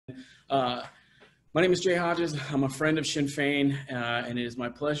Uh, my name is Jay Hodges. I'm a friend of Sinn Féin, and it is my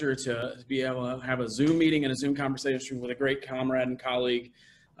pleasure to be able to have a Zoom meeting and a Zoom conversation with a great comrade and colleague,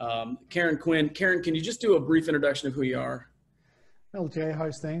 Ciarán Quinn. Ciarán, can you just do a brief introduction of who you are? Well, Jay,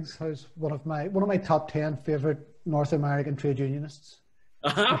 how's things? How's one of my top 10 favorite North American trade unionists?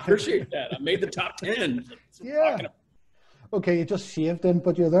 I appreciate that. I made the top 10. Yeah. Okay, you just shaved in,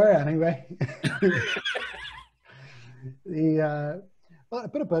 but you're there anyway. Well, a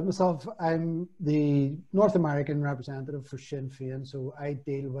bit about myself. I'm the North American representative for Sinn Féin, so I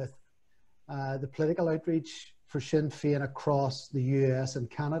deal with the political outreach for Sinn Féin across the US and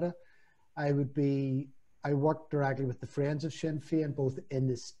Canada. I work directly with the Friends of Sinn Féin, both in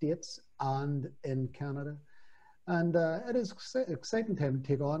the States and in Canada. And it is an exciting time to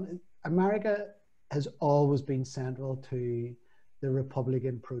take on. America has always been central to the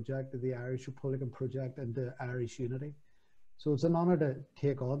Republican project, the Irish Republican project, and the Irish unity. So it's an honor to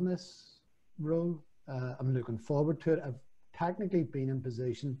take on this role. I'm looking forward to it. I've technically been in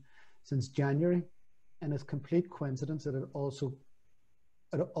position since January, and it's complete coincidence that it also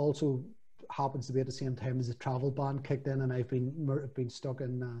happens to be at the same time as the travel ban kicked in, and I've been stuck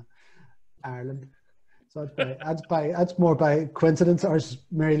in Ireland. So that's more by coincidence, or as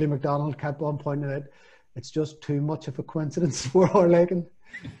Mary Lou McDonald kept on pointing out, it's just too much of a coincidence for our liking.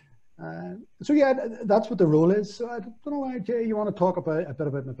 So yeah, that's what the role is. So I don't know why, Jay, you want to talk a bit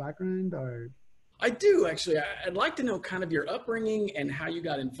about my background, or? I do, actually. I'd like to know kind of your upbringing and how you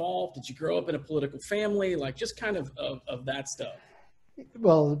got involved. Did you grow up in a political family? Like just kind of that stuff.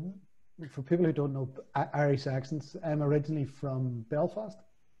 Well, for people who don't know Irish accents, I'm originally from Belfast,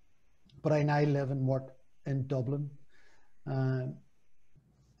 but I now live and work in Dublin.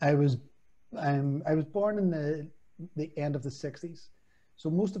 I was born in the end of the 60s. So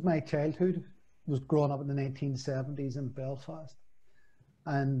most of my childhood was growing up in the 1970s in Belfast.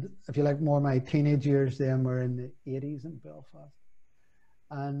 And if you like, more my teenage years then were in the 80s in Belfast.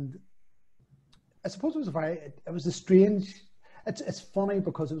 And I suppose it's funny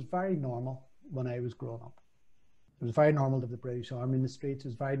because it was very normal when I was growing up. It was very normal to have the British Army in the streets. It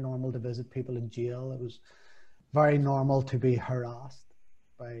was very normal to visit people in jail. It was very normal to be harassed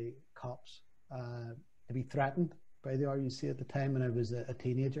by cops, to be threatened by the RUC at the time when I was a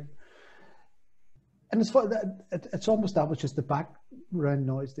teenager. And it's almost that was just the background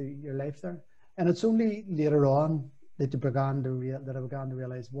noise to your life there. And it's only later on that I began to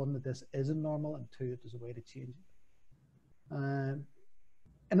realize, one, that this isn't normal, and two, that there's a way to change it.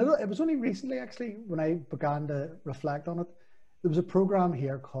 And it was only recently, actually, when I began to reflect on it. There was a program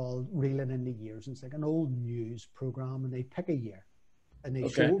here called Reeling in the Years, and it's like an old news program, and they pick a year and they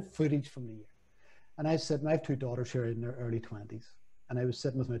show footage from the year. And I have two daughters here in their early 20s, and I was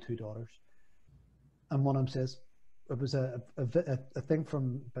sitting with my two daughters, and one of them says, it was a thing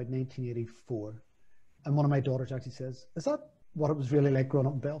from about 1984, and one of my daughters actually says, is that what it was really like growing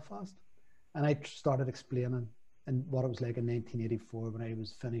up in Belfast? And I started explaining and what it was like in 1984 when I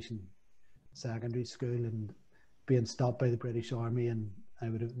was finishing secondary school and being stopped by the British Army, and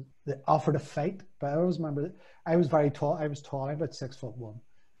they offered a fight. But I always remember that I was very tall. I was tall, about 6'1",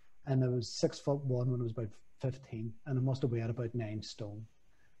 and I was 6'1" when I was about 15, and I must have weighed about 9 stone.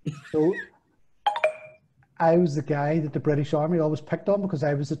 So I was the guy that the British Army always picked on because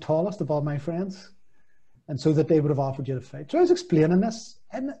I was the tallest of all my friends, and so that they would have offered you to fight. So I was explaining this,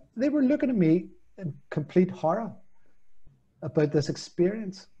 and they were looking at me in complete horror about this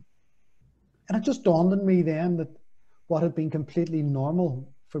experience. And it just dawned on me then that what had been completely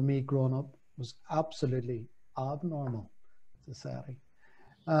normal for me growing up was absolutely abnormal in society.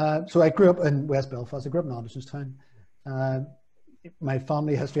 So I grew up in West Belfast. I grew up in Andersonstown. My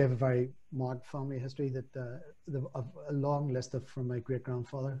family history, I have a very marked family history of a long list from my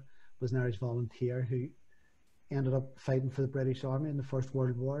great-grandfather was an Irish volunteer who ended up fighting for the British Army in the First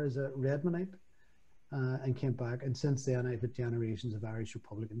World War as a Redmanite. And came back, and since then I've had generations of Irish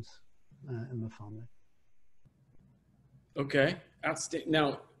Republicans in my family. Okay, outstanding.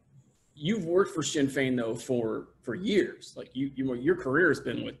 Now, you've worked for Sinn Féin though for years. Like your career has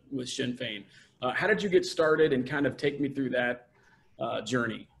been with Sinn Féin. How did you get started, and kind of take me through that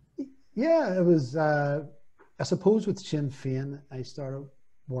journey? Yeah, it was. I suppose with Sinn Féin, I started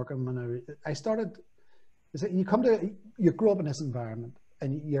working when I started. You grow up in this environment,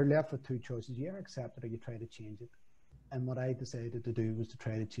 and you're left with two choices. You either accept it or you try to change it. And what I decided to do was to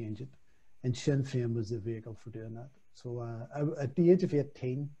try to change it. And Sinn Féin was the vehicle for doing that. So at the age of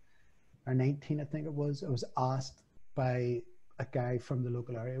 18 or 19, I think it was, I was asked by a guy from the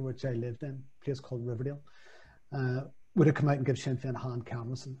local area, which I lived in, a place called Riverdale, would have come out and give Sinn Féin a hand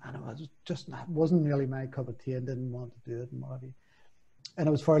canvassing. And it wasn't really my cup of tea, and didn't want to do it and what have you. And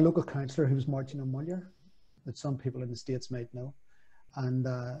it was for a local councillor who was marching on Muller, that some people in the States might know. And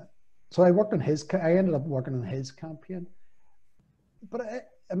so I worked on I ended up working on his campaign. But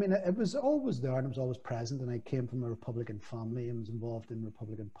I mean, it was always there and it was always present. And I came from a Republican family and was involved in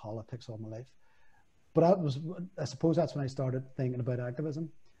Republican politics all my life. But I suppose that's when I started thinking about activism.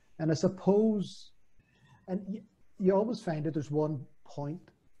 And I suppose, and you always find that there's one point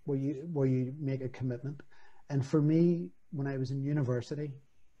where you make a commitment. And for me, when I was in university,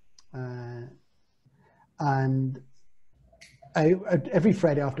 and every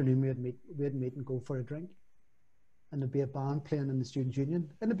Friday afternoon we'd meet and go for a drink, and there'd be a band playing in the student union,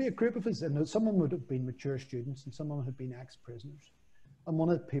 and there'd be a group of us, and someone would have been mature students, and someone had been ex-prisoners. And one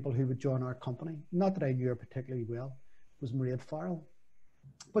of the people who would join our company, not that I knew her particularly well, was Mairead Farrell.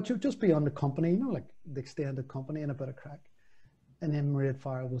 But she would just be on the company, you know, like the extended company and a bit of crack. And then Mairead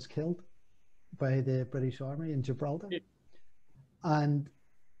Farrell was killed by the British Army in Gibraltar. Yeah. And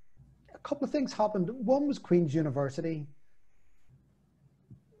a couple of things happened. One was Queen's University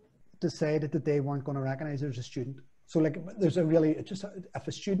decided that they weren't going to recognize her as a student. So like there's if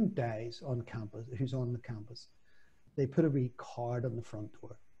a student dies on campus, who's on the campus, they put a wee card on the front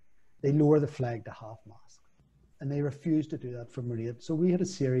door. They lower the flag to half-mast. And they refused to do that for Mairead. So we had a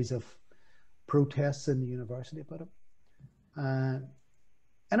series of protests in the university about it.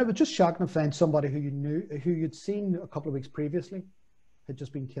 And it was just shocking to find somebody who you'd seen a couple of weeks previously, had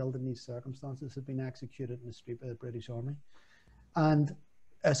just been killed in these circumstances, had been executed in the street by the British Army. And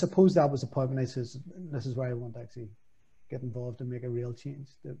I suppose that was the point when I said, this is where I want to actually get involved and make a real change,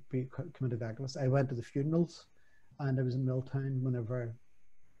 to be committed activist. I went to the funerals, and I was in Milltown whenever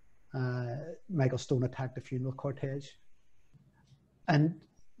Michael Stone attacked the funeral cortege. And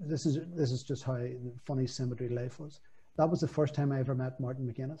this is just how funny symmetry life was. That was the first time I ever met Martin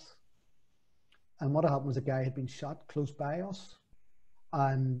McGuinness. And what happened was a guy had been shot close by us,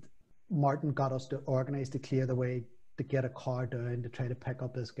 and Martin got us to organize to clear the way to get a car down to try to pick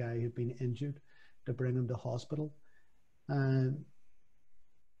up this guy who'd been injured, to bring him to hospital. And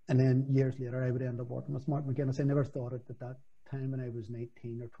then years later, I would end up working with Martin McGuinness. I never thought at that time when I was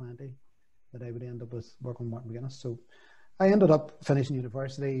 19 or 20 that I would end up working with Martin McGuinness. So I ended up finishing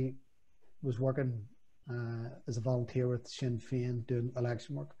university, was working as a volunteer with Sinn Féin doing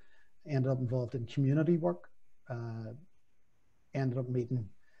election work, ended up involved in community work, ended up meeting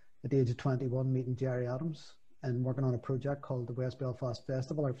at the age of 21, meeting Gerry Adams and working on a project called the West Belfast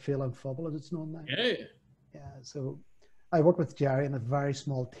Festival, or Féal Fubble as it's known now. Yeah. Yeah, so I worked with Gerry and a very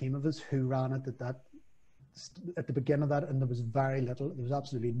small team of us who ran it at the beginning of that, and there was very little, there was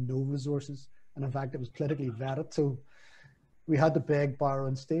absolutely no resources, and in fact it was politically vetted, so we had to beg, borrow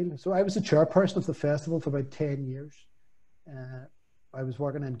and steal. So I was the chairperson of the festival for about 10 years. I was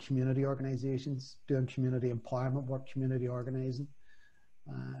working in community organisations, doing community empowerment work, community organising,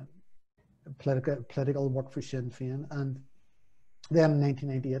 political work for Sinn Féin. And then in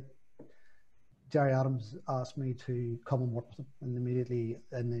 1998, Gerry Adams asked me to come and work with him, and immediately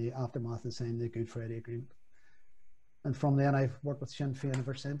in the aftermath of signing the Good Friday Agreement. And from then I've worked with Sinn Féin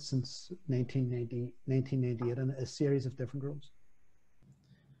ever since 1998 in a series of different roles.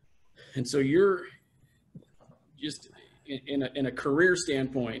 And so you're just in a career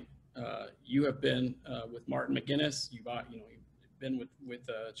standpoint, you have been with Martin McGuinness, you've been with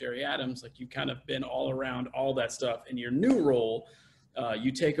Gerry Adams, like you've kind of been all around all that stuff. In your new role,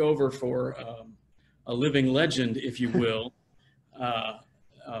 you take over for a living legend, if you will,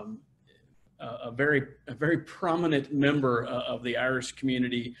 a very prominent member of the Irish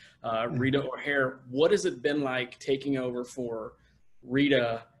community, Rita O'Hare. What has it been like taking over for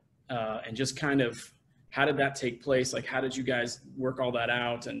Rita, and just kind of how did that take place? Like, how did you guys work all that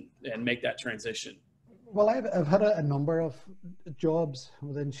out and make that transition? Well, I've had a number of jobs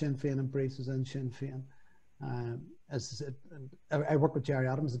within Sinn Féin and braces in Sinn Féin. I worked with Gerry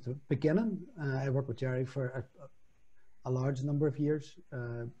Adams at the beginning. I worked with Gerry for a large number of years.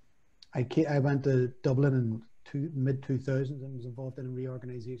 I went to Dublin in mid-2000s and was involved in a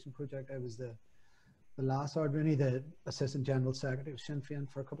reorganisation project. I was the last really the Assistant General Secretary of Sinn Féin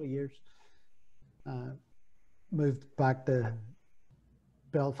for a couple of years. Moved back to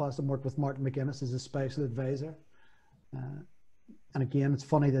Belfast and worked with Martin McGuinness as a special advisor. And again, it's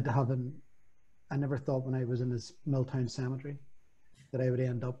funny that I never thought when I was in this Milltown cemetery that I would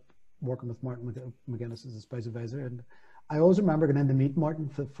end up working with Martin McGuinness as a special advisor. And I always remember going in to meet Martin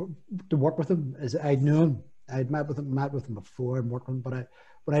to work with him, as I knew him. I'd met with him before and worked with him, but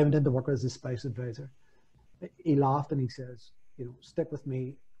when I went in to work as a special advisor, he laughed and he says, stick with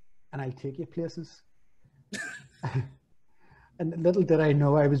me and I'll take you places. And little did I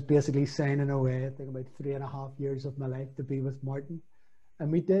know I was basically signing away, I think about 3.5 years of my life to be with Martin.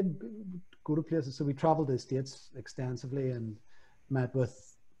 And we did go to places. So we traveled to the States extensively and met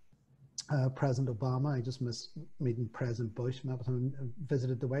with President Obama. I just missed meeting President Bush, met with him, and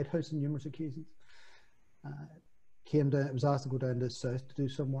visited the White House on numerous occasions. I was asked to go down to the South to do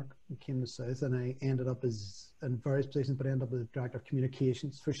some work. I came to the South, and I ended up in various positions, but I ended up as Director of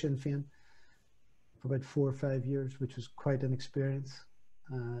Communications for Sinn Féin for about 4 or 5 years, which was quite an experience,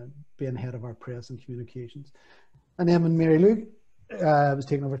 being head of our press and communications. And then when Mary Lou was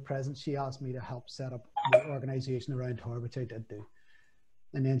taken over as president, she asked me to help set up the organisation around her, which I did do.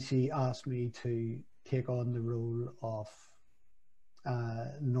 And then she asked me to take on the role of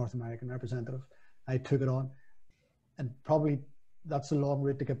North American representative. I took it on, and probably that's a long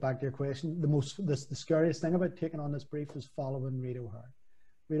route to get back to your question. The scariest thing about taking on this brief was following Rita O'Hara.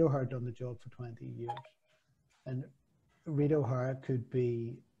 Rita O'Hara had done the job for 20 years, and Rita O'Hara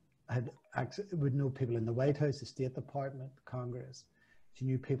would know people in the White House, the State Department, Congress. She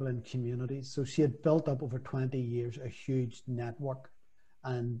knew people in communities. So she had built up over 20 years a huge network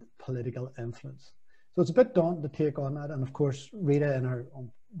and political influence. So it's a bit daunting to take on that. And of course, Rita, in her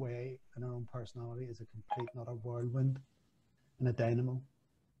own way and her own personality, is a complete, not a whirlwind and a dynamo.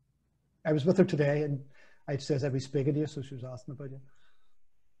 I was with her today, and I says I'd be speaking to you, so she was asking about you.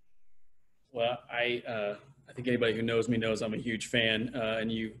 Well, I think anybody who knows me knows I'm a huge fan,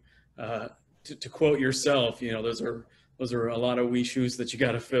 and you, to quote yourself, those are a lot of wee shoes that you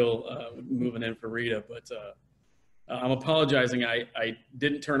got to fill moving in for Rita. But I'm apologizing. I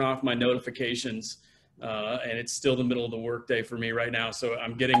didn't turn off my notifications, and it's still the middle of the workday for me right now. So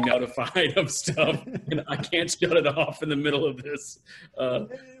I'm getting notified of stuff, and I can't shut it off in the middle of this.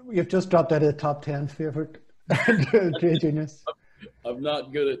 You've just dropped out of the top 10 favorite trade unions. I'm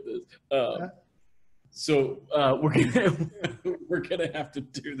not good at this. So we're gonna have to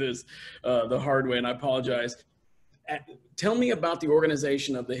do this the hard way, and I apologize. Tell me about the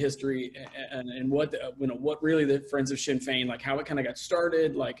organization of the history and what what really the Friends of Sinn Féin, like how it kind of got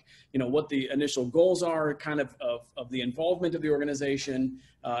started, like what the initial goals are, kind of the involvement of the organization,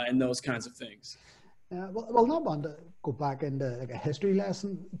 and those kinds of things. Well, not want to go back into like a history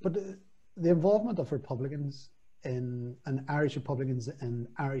lesson, but the involvement of Republicans and Irish Republicans in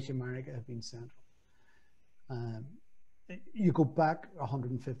Irish America have been central. You go back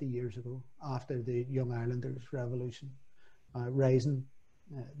 150 years ago, after the Young Irelanders Revolution, Rising,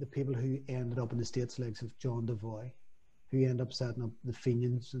 the people who ended up in the States, like of John Devoy, who ended up setting up the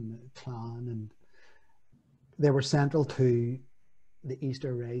Fenians and the Clan, and they were central to the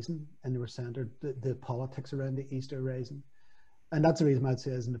Easter Rising, and they were centered the politics around the Easter Rising. And that's the reason why it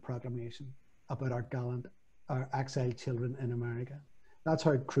says in the proclamation about our exiled children in America. That's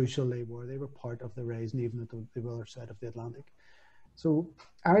how crucial they were. They were part of the Rising, even at the other side of the Atlantic. So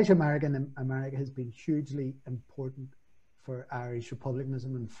Irish American America has been hugely important for Irish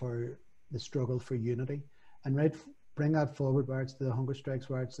republicanism and for the struggle for unity. And bring that forward, where it's the hunger strikes,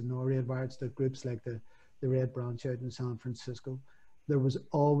 where it's the NORAD, where it's the groups like the Red Branch out in San Francisco. There was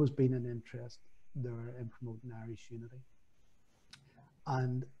always been an interest there in promoting Irish unity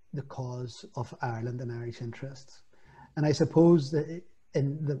and the cause of Ireland and Irish interests. And I suppose that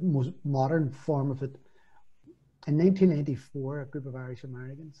in the most modern form of it, in 1994, a group of Irish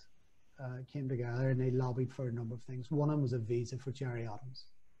Americans came together and they lobbied for a number of things. One of them was a visa for Gerry Adams.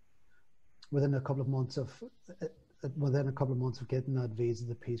 Within a couple of months of getting that visa,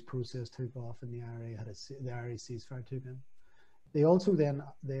 the peace process took off, and the IRA ceasefire took in. They also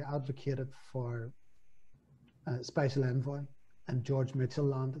they advocated for a special envoy, and George Mitchell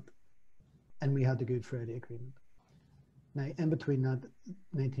landed, and we had the Good Friday Agreement. Now, in between that,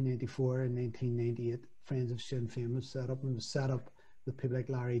 1994 and 1998, Friends of Sinn Féin was set up, and was set up with people like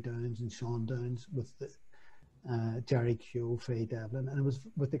Larry Downs and Sean Downs, with Jerry Keogh, Faye Devlin, and it was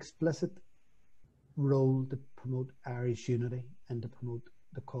with explicit role to promote Irish unity and to promote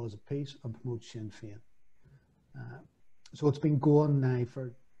the cause of peace and promote Sinn Féin. So it's been going now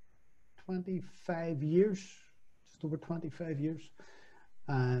for 25 years, just over 25 years,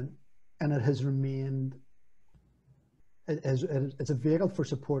 and it has remained. It's a vehicle for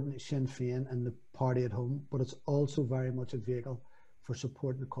supporting Sinn Féin and the party at home, but it's also very much a vehicle for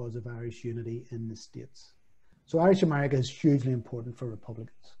supporting the cause of Irish unity in the States. So Irish America is hugely important for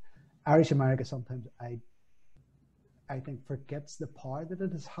Republicans. Irish America sometimes, I think, forgets the power that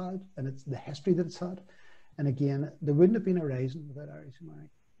it has had, and it's the history that it's had. And again, there wouldn't have been a Rising without Irish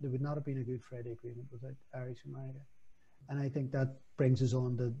America. There would not have been a Good Friday Agreement without Irish America. And I think that brings us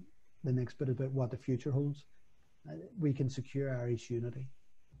on to the next bit about what the future holds. We can secure Irish unity,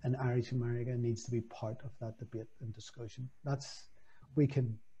 and Irish America needs to be part of that debate and discussion. We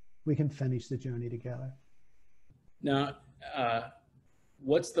can finish the journey together. Now,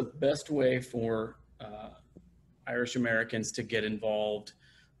 what's the best way for Irish Americans to get involved,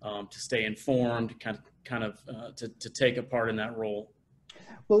 to stay informed, to take a part in that role?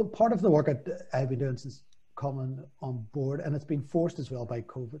 Well, part of the work I've been doing since coming on board, and it's been forced as well by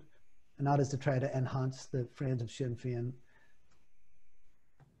COVID, and that is to try to enhance the Friends of Sinn Féin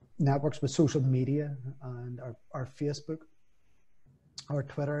networks with social media and our Facebook, our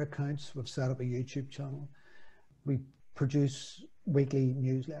Twitter accounts. We've set up a YouTube channel. We produce weekly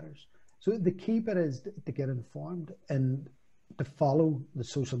newsletters. So the key bit is to get informed and to follow the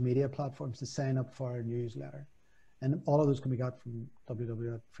social media platforms, to sign up for our newsletter. And all of those can be got from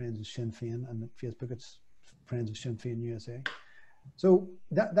www.Friends of Sinn Féin, and at Facebook it's Friends of Sinn Féin USA. So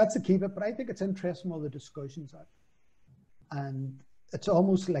that's the key bit, but I think it's interesting all the discussions are. And it's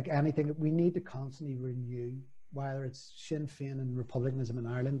almost like anything that we need to constantly renew, whether it's Sinn Féin and republicanism in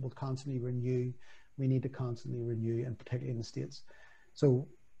Ireland, we'll constantly renew. We need to constantly renew, and particularly in the States. So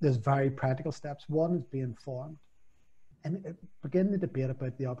there's very practical steps. One is be informed and begin the debate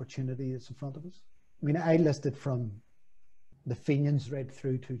about the opportunity that's in front of us. I mean, I listed from the Fenians right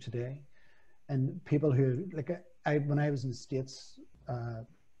through to today, and people who, like when I was in the States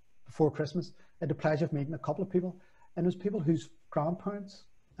before Christmas, I had the pleasure of meeting a couple of people, and there's people whose grandparents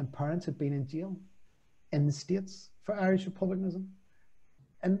and parents had been in jail in the States for Irish republicanism.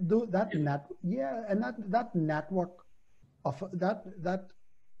 And that network of that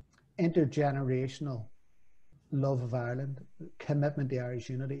intergenerational love of Ireland, commitment to Irish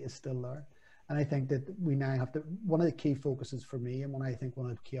unity is still there. And I think that we now have to, one of the key focuses for me, and one of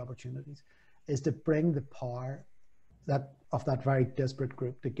the key opportunities, is to bring the power of that very disparate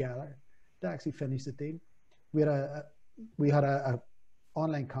group together to actually finish the deal. We had a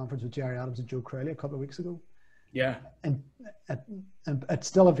online conference with Gerry Adams and Joe Crowley a couple of weeks ago. Yeah. And it's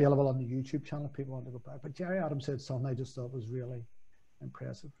still available on the YouTube channel if people want to go back. But Gerry Adams said something I just thought was really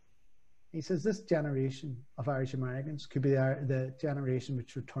impressive. He says this generation of Irish Americans could be the generation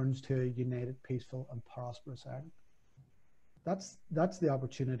which returns to a united, peaceful and prosperous Ireland. That's the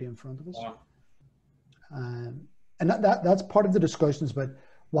opportunity in front of us. Wow. And that's part of the discussions about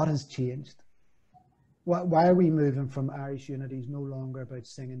what has changed. Why are we moving from Irish unity is no longer about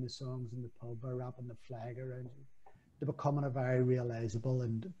singing the songs in the pub or wrapping the flag around you, to becoming a very realisable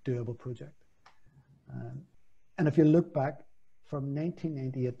and doable project. And if you look back from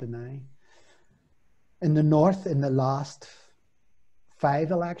 1998 to now, in the North, in the last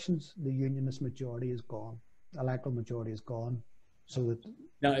 5 elections, the unionist majority is gone. Electoral majority is gone. So that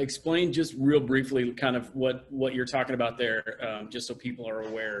now explain just real briefly kind of what you're talking about there, just so people are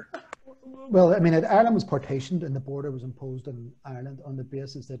aware. Well, I mean, Ireland was partitioned and the border was imposed on Ireland on the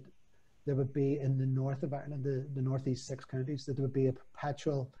basis that there would be in the north of Ireland, the northeast 6 counties, that there would be a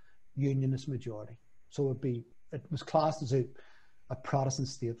perpetual unionist majority. So it was classed as a Protestant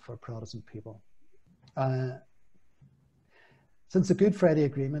state for Protestant people. Since the Good Friday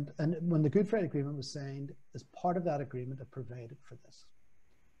Agreement, and when the Good Friday Agreement was signed, as part of that agreement, it provided for this.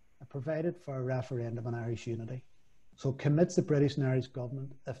 It provided for a referendum on Irish unity. So it commits the British and Irish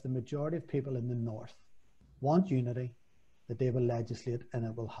government, if the majority of people in the North want unity, that they will legislate and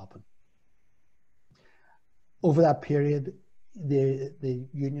it will happen. Over that period, the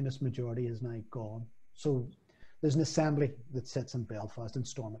unionist majority is now gone. So there's an assembly that sits in Belfast in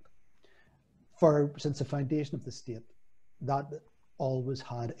Stormont. Since the foundation of the state, that always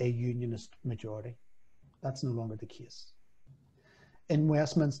had a unionist majority. That's no longer the case. In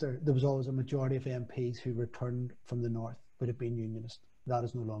Westminster, there was always a majority of MPs who returned from the North would have been unionist. That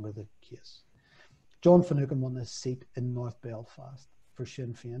is no longer the case. John Finucane won this seat in North Belfast for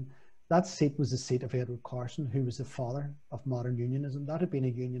Sinn Féin. That seat was the seat of Edward Carson, who was the father of modern unionism. That had been a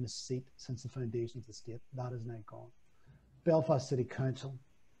unionist seat since the foundation of the state. That is now gone. Belfast City Council,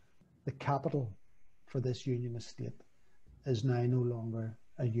 the capital for this unionist state, is now no longer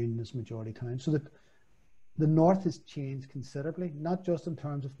a unionist majority town. So that the North has changed considerably, not just in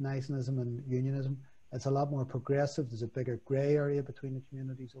terms of nationalism and unionism. It's a lot more progressive. There's a bigger grey area between the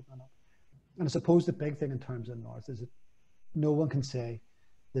communities opening up. And I suppose the big thing in terms of the North is that no one can say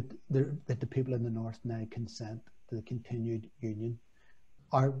that the people in the North now consent to the continued union.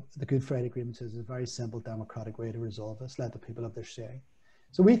 The Good Friday Agreement says it's a very simple democratic way to resolve this. Let the people have their say.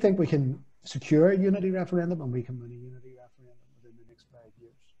 So we think we can secure a unity referendum, and we can win a unity referendum within the next 5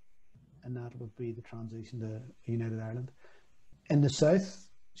 years. And that would be the transition to a united Ireland. In the South,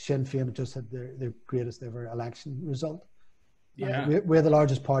 Sinn Féin have just had their greatest ever election result. Yeah. We're the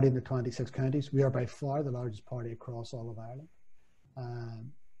largest party in the 26 counties. We are by far the largest party across all of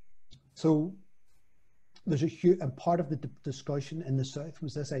Ireland. So there's a huge, and part of the discussion in the South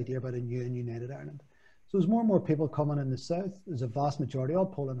was this idea about a new and united Ireland. So there's more and more people coming in the south. There's a vast majority. All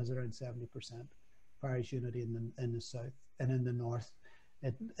Poland has around 70% parish unity in the south, and in the north,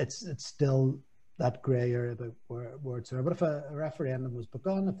 it's still that grey area about where it's there. But if a referendum was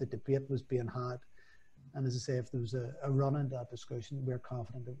begun, if the debate was being had, and as I say, if there was a run in that discussion, we're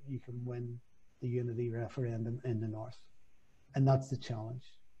confident that you can win the unity referendum in the north. And that's the challenge.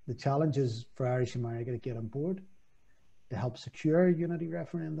 The challenge is for Irish America to get on board, to help secure a unity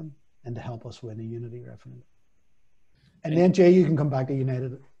referendum, and to help us win a unity referendum. And then, Jay, you can come back to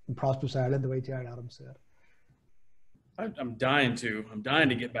United and Prosperous Ireland the way Jared Adams said. I'm dying to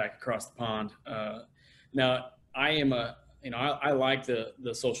get back across the pond. Now, I like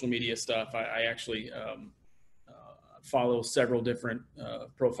the social media stuff. I actually follow several different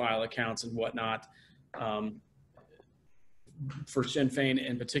profile accounts and whatnot for Sinn Féin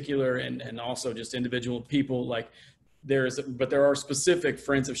in particular, and also just individual people. Like there are specific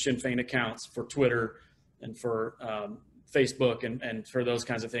Friends of Sinn Féin accounts for Twitter and for Facebook and for those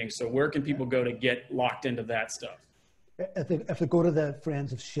kinds of things. So where can people go to get locked into that stuff? If they go to the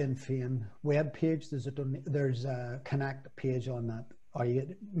Friends of Sinn Féin webpage, there's a connect page on that.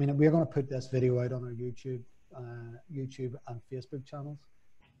 We're going to put this video out on our YouTube and Facebook channels,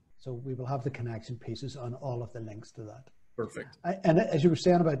 so we will have the connection pieces on all of the links to that. Perfect. And as you were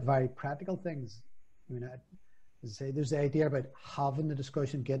saying about very practical things, as I say, there's the idea about having the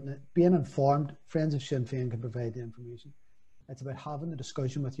discussion, being informed. Friends of Sinn Féin can provide the information. It's about having the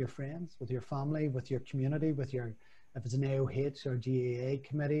discussion with your friends, with your family, with your community, if it's an AOH or GAA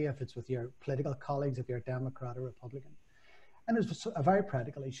committee, if it's with your political colleagues, if you're a Democrat or Republican. And there's a very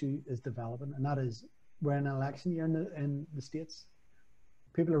practical issue is developing, and that is we're in an election year in the States.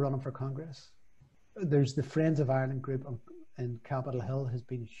 People are running for Congress. There's the Friends of Ireland group in Capitol Hill has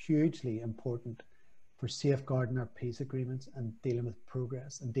been hugely important for safeguarding our peace agreements and dealing with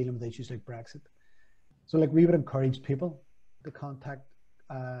progress and dealing with issues like Brexit. So we would encourage people to contact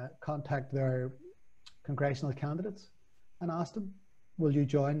their congressional candidates and ask them, will you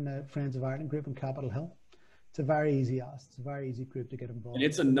join the Friends of Ireland group in Capitol Hill? It's a very easy ask. It's a very easy group to get involved. And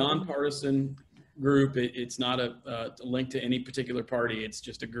it's a nonpartisan group. It's not a link to any particular party. It's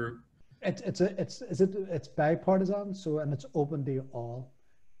just a group. It's bipartisan, and it's open to all.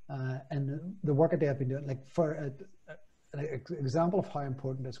 And the work that they have been doing, for an example of how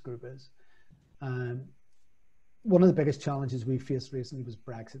important this group is, one of the biggest challenges we faced recently was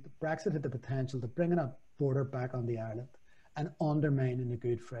Brexit. Brexit had the potential to bring a border back on the island and undermining the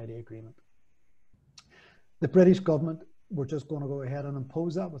Good Friday Agreement. The British government were just going to go ahead and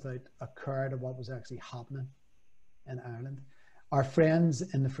impose that without a care to what was actually happening in Ireland. Our friends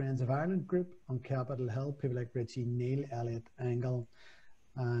in the Friends of Ireland group on Capitol Hill, people like Richie Neal, Elliot Engel,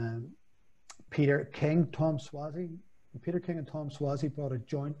 Peter King, Tom Swazi. Peter King and Tom Swazi brought a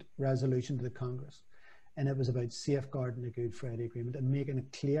joint resolution to the Congress, and it was about safeguarding the Good Friday Agreement and making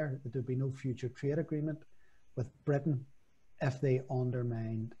it clear that there'd be no future trade agreement with Britain if they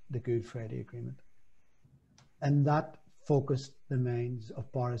undermined the Good Friday Agreement. And that focused the minds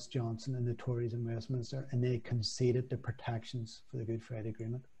of Boris Johnson and the Tories in Westminster, and they conceded the protections for the Good Friday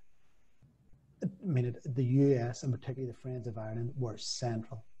Agreement. The US, and particularly the Friends of Ireland, were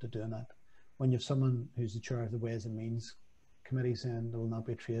central to doing that. When you have someone who's the chair of the Ways and Means Committee saying there will not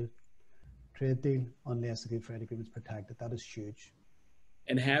be a trade deal unless the Good Friday Agreement is protected, that is huge.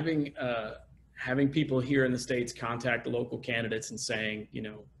 And having people here in the States contact the local candidates and saying,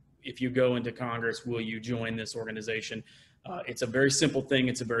 if you go into Congress, will you join this organization? It's a very simple thing.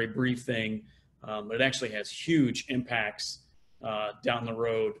 It's a very brief thing, but it actually has huge impacts down the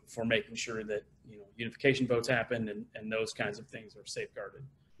road for making sure that unification votes happen and those kinds of things are safeguarded.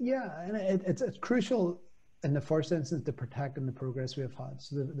 Yeah, and it's crucial in the first instance to protecting the progress we have had.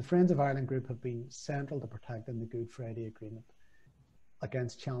 So the Friends of Ireland group have been central to protecting the Good Friday Agreement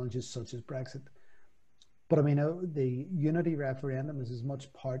against challenges such as Brexit. But the unity referendum is as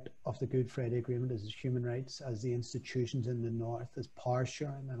much part of the Good Friday Agreement as human rights, as the institutions in the North, as power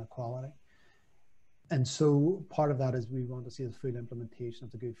sharing and equality. And so part of that is we want to see the full implementation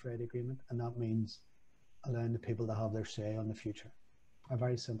of the Good Friday Agreement, and that means allowing the people to have their say on the future. A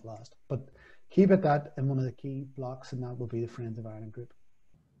very simple ask. But keep it that, and one of the key blocks, and that will be the Friends of Ireland group.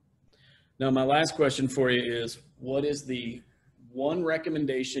 Now, my last question for you is, what is the one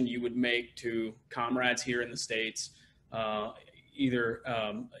recommendation you would make to comrades here in the States? Either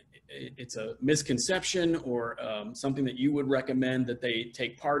it's a misconception or something that you would recommend that they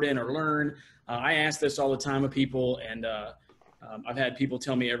take part in or learn. I ask this all the time of people, and I've had people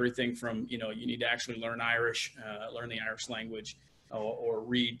tell me everything from, you need to actually learn Irish, learn the Irish language, or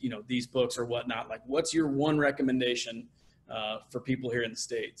read, these books or whatnot. What's your one recommendation for people here in the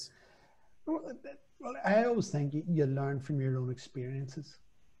States? Well, Well, I always think you learn from your own experiences.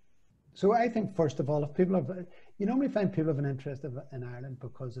 So I think, first of all, if people have, you normally find people have an interest in Ireland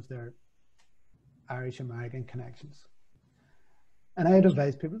because of their Irish-American connections. And I'd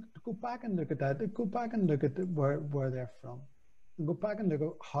advise people to go back and look at that, to go back and look at where they're from, and go back and look at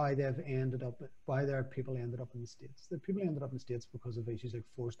how they've ended up, why their people ended up in the States. The people ended up in the States because of issues like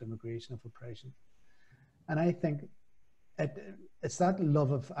forced immigration, of oppression. And I think it's that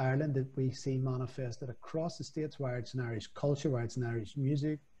love of Ireland that we see manifested across the States, where it's in Irish culture, where it's in Irish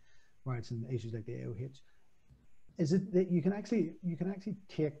music, where it's in issues like the AOH. Is it that you can actually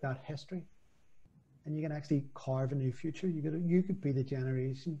take that history and you can actually carve a new future? You could be the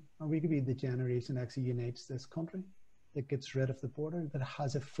generation, or we could be the generation that actually unites this country, that gets rid of the border, that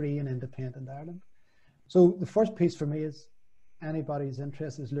has a free and independent Ireland. So the first piece for me is, anybody's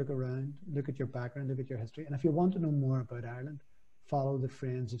interest is look around, look at your background, look at your history. And if you want to know more about Ireland, follow the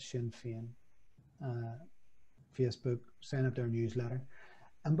Friends of Sinn Féin Facebook, sign up their newsletter.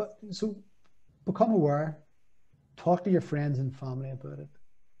 So become aware, talk to your friends and family about it,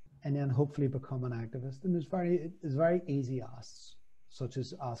 and then hopefully become an activist. And there's very easy asks, such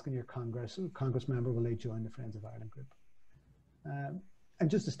as asking your Congress member, will they join the Friends of Ireland group? And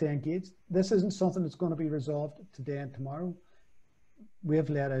just to stay engaged. This isn't something that's going to be resolved today and tomorrow. We have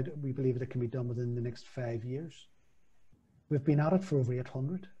laid out, we believe that it can be done within the next 5 years. We've been at it for over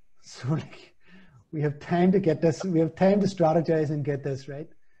 800. So we have time to get this, we have time to strategize and get this right.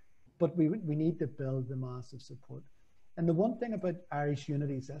 But we need to build the massive support. And the one thing about Irish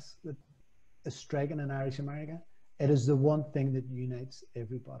unity is this, that is striking in Irish America, it is the one thing that unites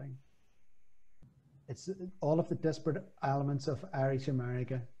everybody. It's all of the disparate elements of Irish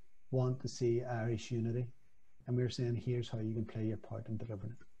America want to see Irish unity. And we're saying, here's how you can play your part in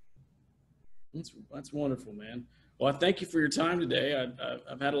delivering it. That's wonderful, man. Well, I thank you for your time today.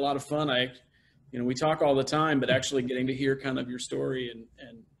 I've had a lot of fun. We talk all the time, but actually getting to hear kind of your story and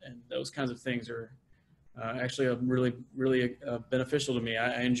those kinds of things are actually really beneficial to me.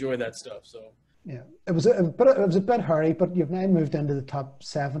 I enjoy that stuff. So yeah, it was a bit hairy, but you've now moved into the top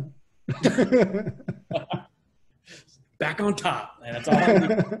 7. Back on top, man. That's all I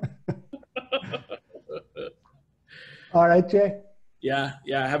need. All right, Jay. Yeah.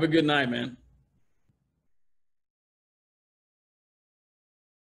 Have a good night, man.